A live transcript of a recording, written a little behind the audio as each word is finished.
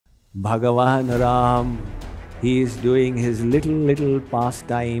Bhagavan Ram, he is doing his little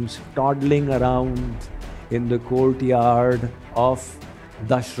pastimes, toddling around in the courtyard of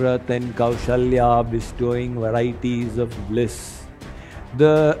Dashrath and Kaushalya, bestowing varieties of bliss.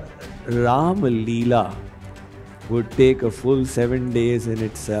 The Ram Leela would take a full 7 days in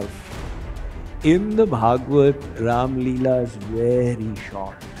itself. In the Bhagavad, Ram Leela is very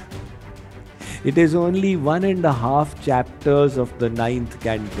short. It is only 1.5 chapters of the 9th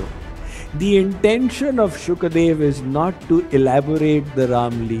canto. The intention of Shukadev is not to elaborate the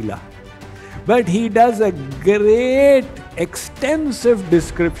Ram Leela, but he does a great, extensive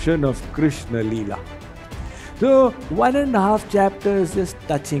description of Krishna Leela. So 1.5 chapters just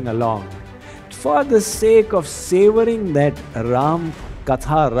touching along. For the sake of savoring that Ram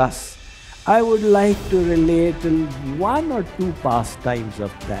Katha Ras, I would like to relate 1 or 2 pastimes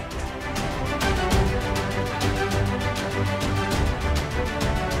of that.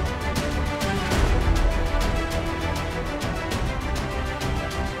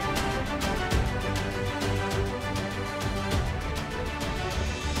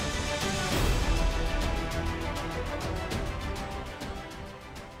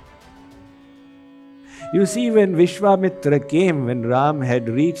 You see, when Vishwamitra came, when Ram had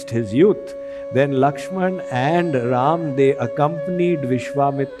reached his youth, then Lakshman and Ram, they accompanied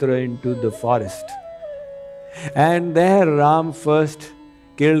Vishwamitra into the forest. And there Ram first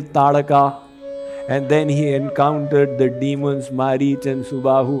killed Tadaka, and then he encountered the demons Marich and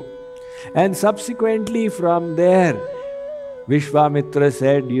Subahu. And subsequently from there, Vishwamitra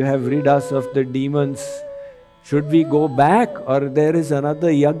said, "You have rid us of the demons. Should we go back, or there is another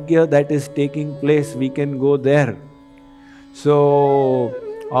yajna that is taking place, we can go there?" So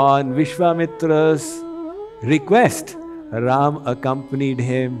on Vishwamitra's request, Ram accompanied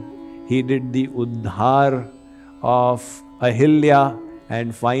him. He did the Uddhar of Ahilya,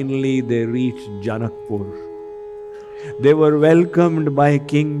 and finally they reached Janakpur. They were welcomed by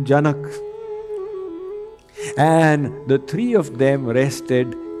King Janak, and the 3 of them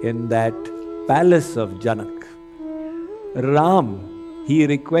rested in that palace of Janak. Ram, he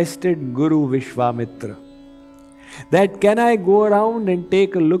requested Guru Vishwamitra that, "Can I go around and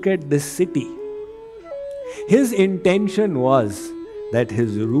take a look at this city?" His intention was that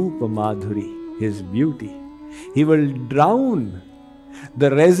his Rupa Madhuri, his beauty, he will drown the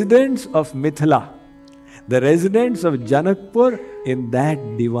residents of Mithila, the residents of Janakpur, in that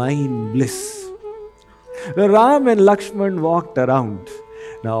divine bliss. Ram and Lakshman walked around.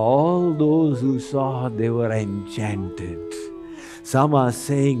 Now all those who saw, they were enchanted. Some are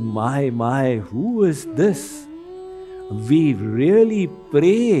saying, my, who is this? We really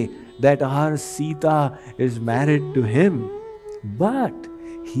pray that our Sita is married to him. But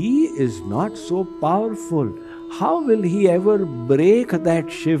he is not so powerful. How will he ever break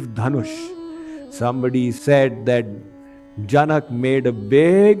that Shiv Dhanush? Somebody said that Janak made a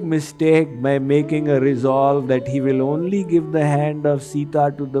big mistake by making a resolve that he will only give the hand of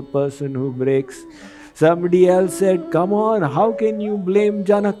Sita to the person who breaks. Somebody else said, "Come on, how can you blame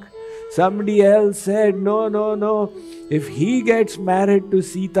Janak?" Somebody else said, no. If he gets married to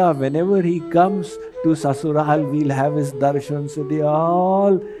Sita, whenever he comes to Sasural, we'll have his darshan. So they are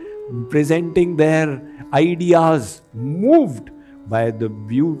all presenting their ideas, moved by the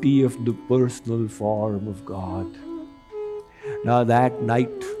beauty of the personal form of God. Now that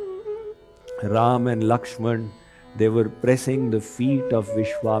night, Ram and Lakshman, they were pressing the feet of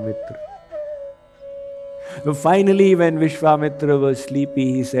Vishwamitra. Finally, when Vishwamitra was sleepy,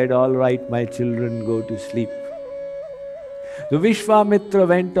 he said, "All right, my children, go to sleep." So Vishwamitra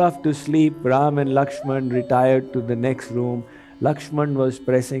went off to sleep. Ram and Lakshman retired to the next room. Lakshman was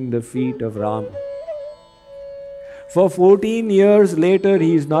pressing the feet of Ram. For 14 years later,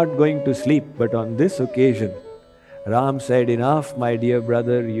 he is not going to sleep. But on this occasion, Ram said, "Enough, my dear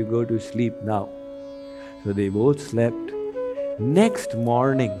brother, you go to sleep now." So they both slept. Next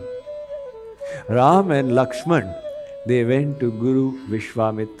morning, Ram and Lakshman, they went to Guru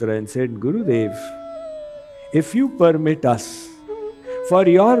Vishwamitra and said, "Gurudev, if you permit us, for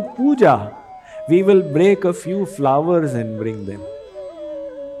your puja, we will break a few flowers and bring them."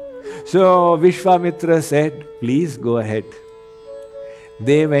 So Vishwamitra said, "Please go ahead."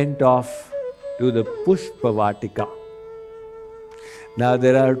 They went off to the Pushpa Vatika. Now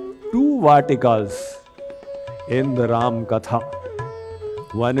there are 2 Vatikas in the Ram Katha.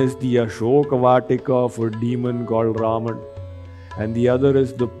 One is the Ashoka Vatika of a demon called Raman, and the other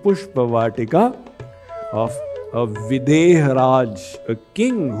is the Pushpa Vatika of a Videhraj, a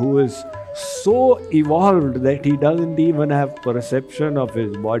king who is so evolved that he doesn't even have perception of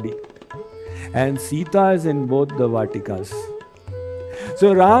his body. And Sita is in both the Vatikas.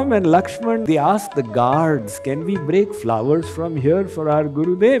 So Ram and Lakshman, they asked the guards, can we break flowers from here for our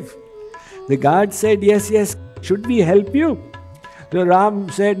Gurudev? The guard said, yes, should we help you? So Ram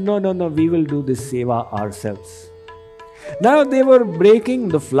said, no, we will do this seva ourselves. Now they were breaking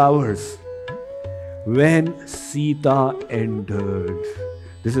the flowers when Sita entered.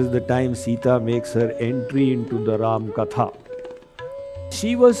 This is the time Sita makes her entry into the Ram Katha.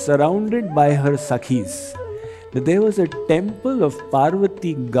 She was surrounded by her Sakhis. There was a temple of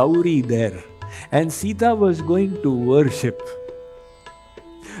Parvati Gauri there, and Sita was going to worship.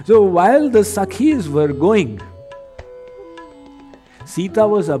 So while the Sakhis were going, Sita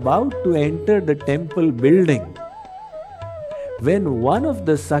was about to enter the temple building when one of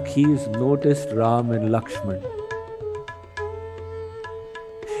the Sakhis noticed Ram and Lakshman.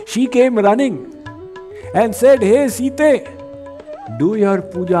 She came running and said, hey Sita, do your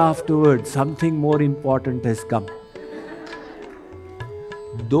puja afterwards, something more important has come.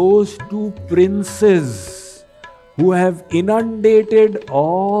 Those two princes who have inundated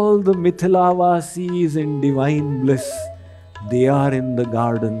all the Mithilavasis in divine bliss, they are in the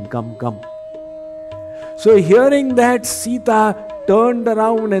garden, come. So hearing that, Sita turned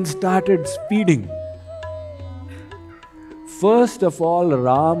around and started speeding. First of all,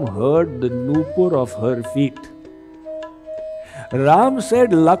 Ram heard the nupur of her feet. Ram said,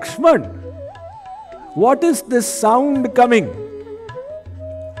 Lakshman, what is this sound coming?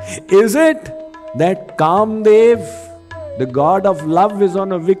 Is it that Kamdev, the god of love, is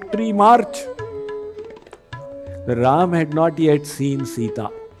on a victory march? Ram had not yet seen Sita,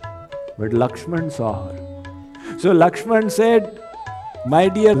 but Lakshman saw her. So Lakshman said, my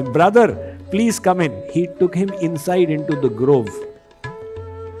dear brother, please come in. He took him inside into the grove.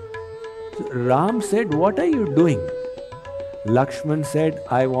 So Ram said, what are you doing? Lakshman said,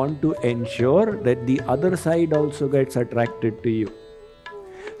 I want to ensure that the other side also gets attracted to you.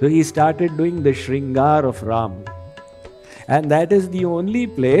 So he started doing the Shringar of Ram. And that is the only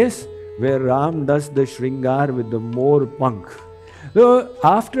place where Ram does the Shringar with the more punk. So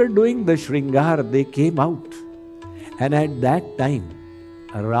after doing the Shringar, they came out. And at that time,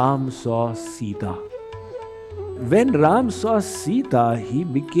 Ram saw Sita. When Ram saw Sita, he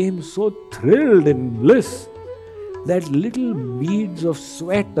became so thrilled in bliss that little beads of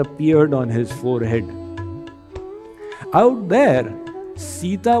sweat appeared on his forehead. Out there,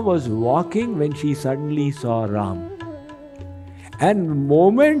 Sita was walking when she suddenly saw Ram. And the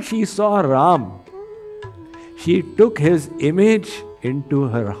moment she saw Ram, she took his image into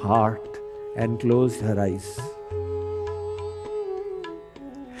her heart and closed her eyes.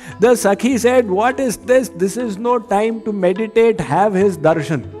 The Sakhi said, what is this? This is no time to meditate, have his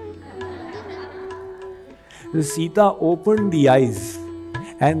darshan. Sita opened the eyes,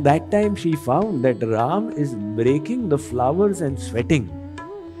 and that time she found that Ram is breaking the flowers and sweating.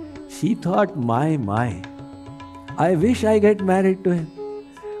 She thought, my, I wish I get married to him.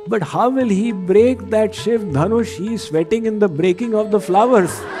 But how will he break that Shiv Dhanush? He is sweating in the breaking of the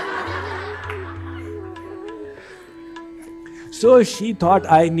flowers. So she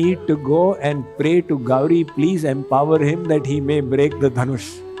thought, I need to go and pray to Gauri, please empower him that he may break the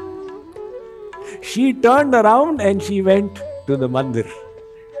Dhanush. She turned around and she went to the mandir.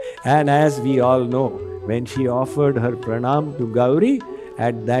 And as we all know, when she offered her pranam to Gauri,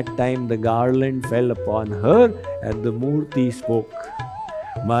 at that time the garland fell upon her and the Murti spoke.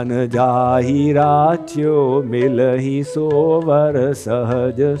 Man jahi rachyo milahi sovar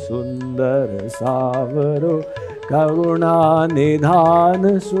sahaj sundar savaro karuna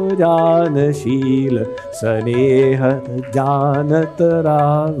nidhan sujan sheel sanehat janat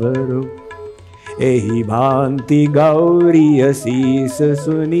ravaro. Ehi bhanti gauri asis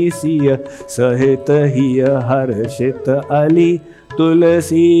sunisiya sahit hiya harshit ali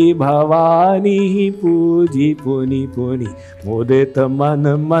tulsi bhavani puji puni mudit man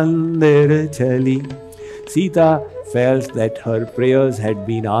mandir chali. Sita felt that her prayers had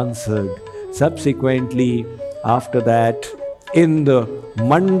been answered. Subsequently, after that, in the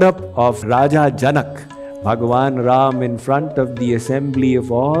mandap of Raja Janak, Bhagavan Ram, in front of the assembly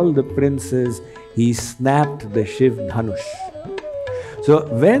of all the princes, he snapped the Shiv Dhanush. So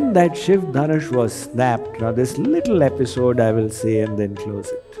when that Shiv Dhanush was snapped, now this little episode I will say and then close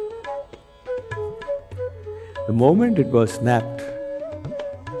it. The moment it was snapped,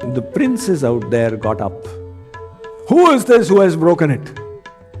 the princes out there got up. Who is this who has broken it?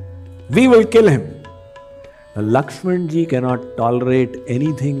 We will kill him. Now, Lakshmanji cannot tolerate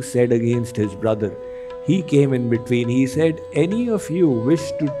anything said against his brother. He came in between. He said, any of you wish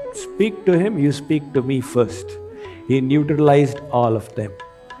to speak to him, you speak to me first. He neutralized all of them.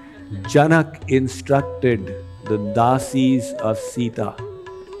 Janak instructed the dasis of Sita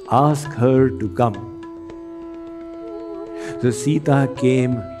Ask her to come. So Sita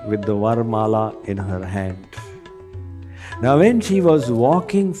came with the Varmala in her hand. Now when she was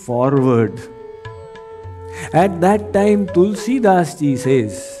walking forward, at that time Tulsidas ji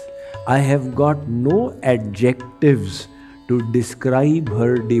says, I have got no adjectives to describe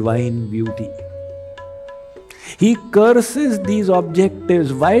her divine beauty. He curses these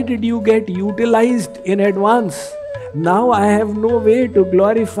objectives. Why did you get utilized in advance? Now I have no way to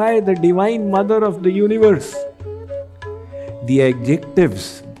glorify the divine mother of the universe. The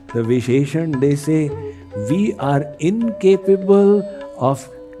adjectives, the Visheshan, they say, we are incapable of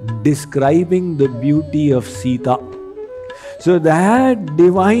describing the beauty of Sita. So that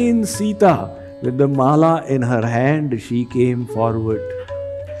divine Sita, with the mala in her hand, she came forward.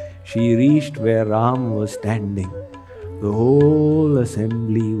 She reached where Ram was standing. The whole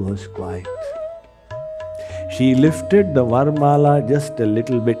assembly was quiet. She lifted the Varmala just a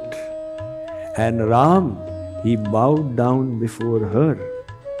little bit, and Ram, he bowed down before her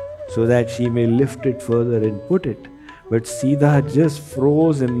so that she may lift it further and put it. But Sita just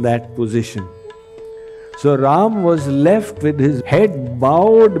froze in that position. So Ram was left with his head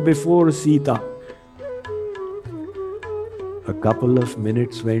bowed before Sita. A couple of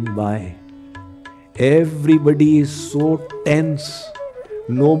minutes went by. Everybody is so tense.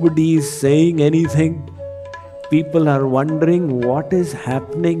 Nobody is saying anything. People are wondering what is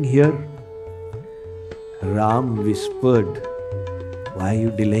happening here. Ram whispered, why are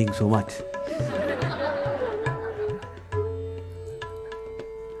you delaying so much?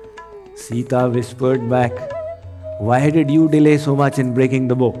 Sita whispered back, why did you delay so much in breaking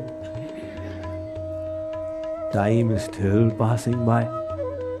the bow? Time is still passing by.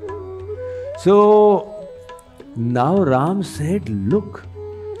 So now Ram said, look,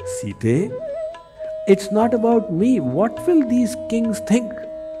 Sita, it's not about me. What will these kings think?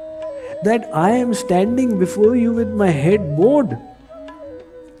 That I am standing before you with my head bowed.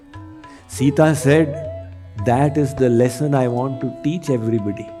 Sita said, that is the lesson I want to teach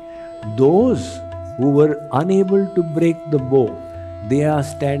everybody. Those who were unable to break the bow, they are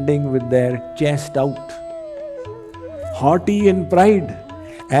standing with their chest out, haughty in pride.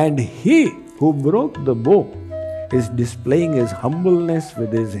 And he who broke the bow is displaying his humbleness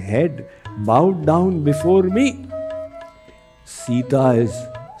with his head bowed down before me. Sita is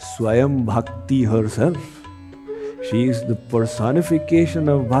Swayam Bhakti herself. She is the personification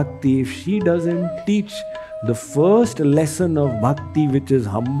of Bhakti. If she doesn't teach the first lesson of Bhakti, which is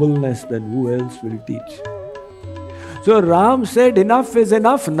humbleness, then who else will teach? So Ram said, enough is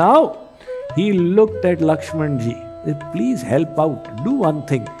enough now. He looked at Lakshmanji. Said, please help out. Do one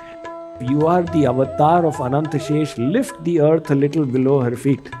thing. You are the avatar of Anantashesh. Lift the earth a little below her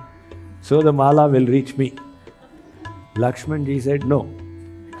feet, so the mala will reach me. Lakshmanji said, no.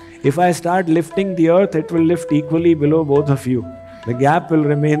 If I start lifting the earth, it will lift equally below both of you. The gap will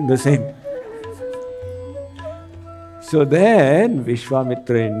remain the same. So then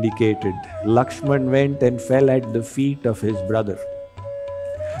Vishwamitra indicated. Lakshman went and fell at the feet of his brother.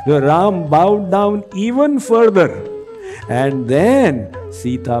 So Ram bowed down even further. And then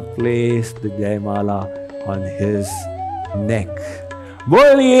Sita placed the Jaymala on his neck.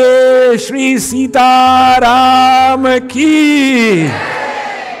 Boliye Shri Sita Ram ki!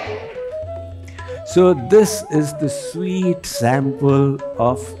 So this is the sweet sample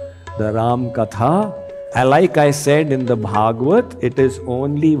of the Ram Katha. Like I said in the Bhagavat, it is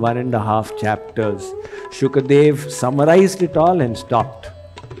only 1.5 chapters. Shukadev summarized it all and stopped.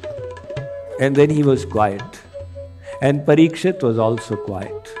 And then he was quiet. And Parikshit was also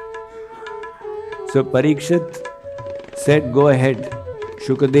quiet. So Parikshit said, go ahead.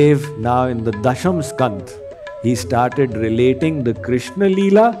 Shukadev, now in the Dasham Skand, he started relating the Krishna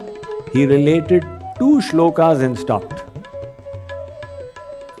Leela. He related 2 shlokas and stopped.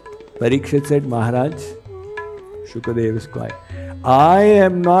 Parikshit said, Maharaj, Shukadev is quiet. I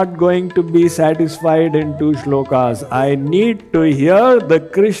am not going to be satisfied in 2 shlokas. I need to hear the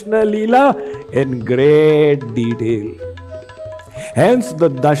Krishna Leela in great detail. Hence the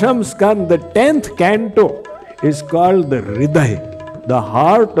Dasham Skand, the 10th canto, is called the Hriday, the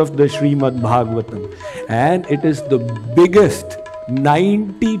heart of the Srimad Bhagavatam. And it is the biggest,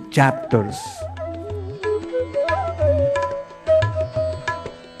 90 chapters.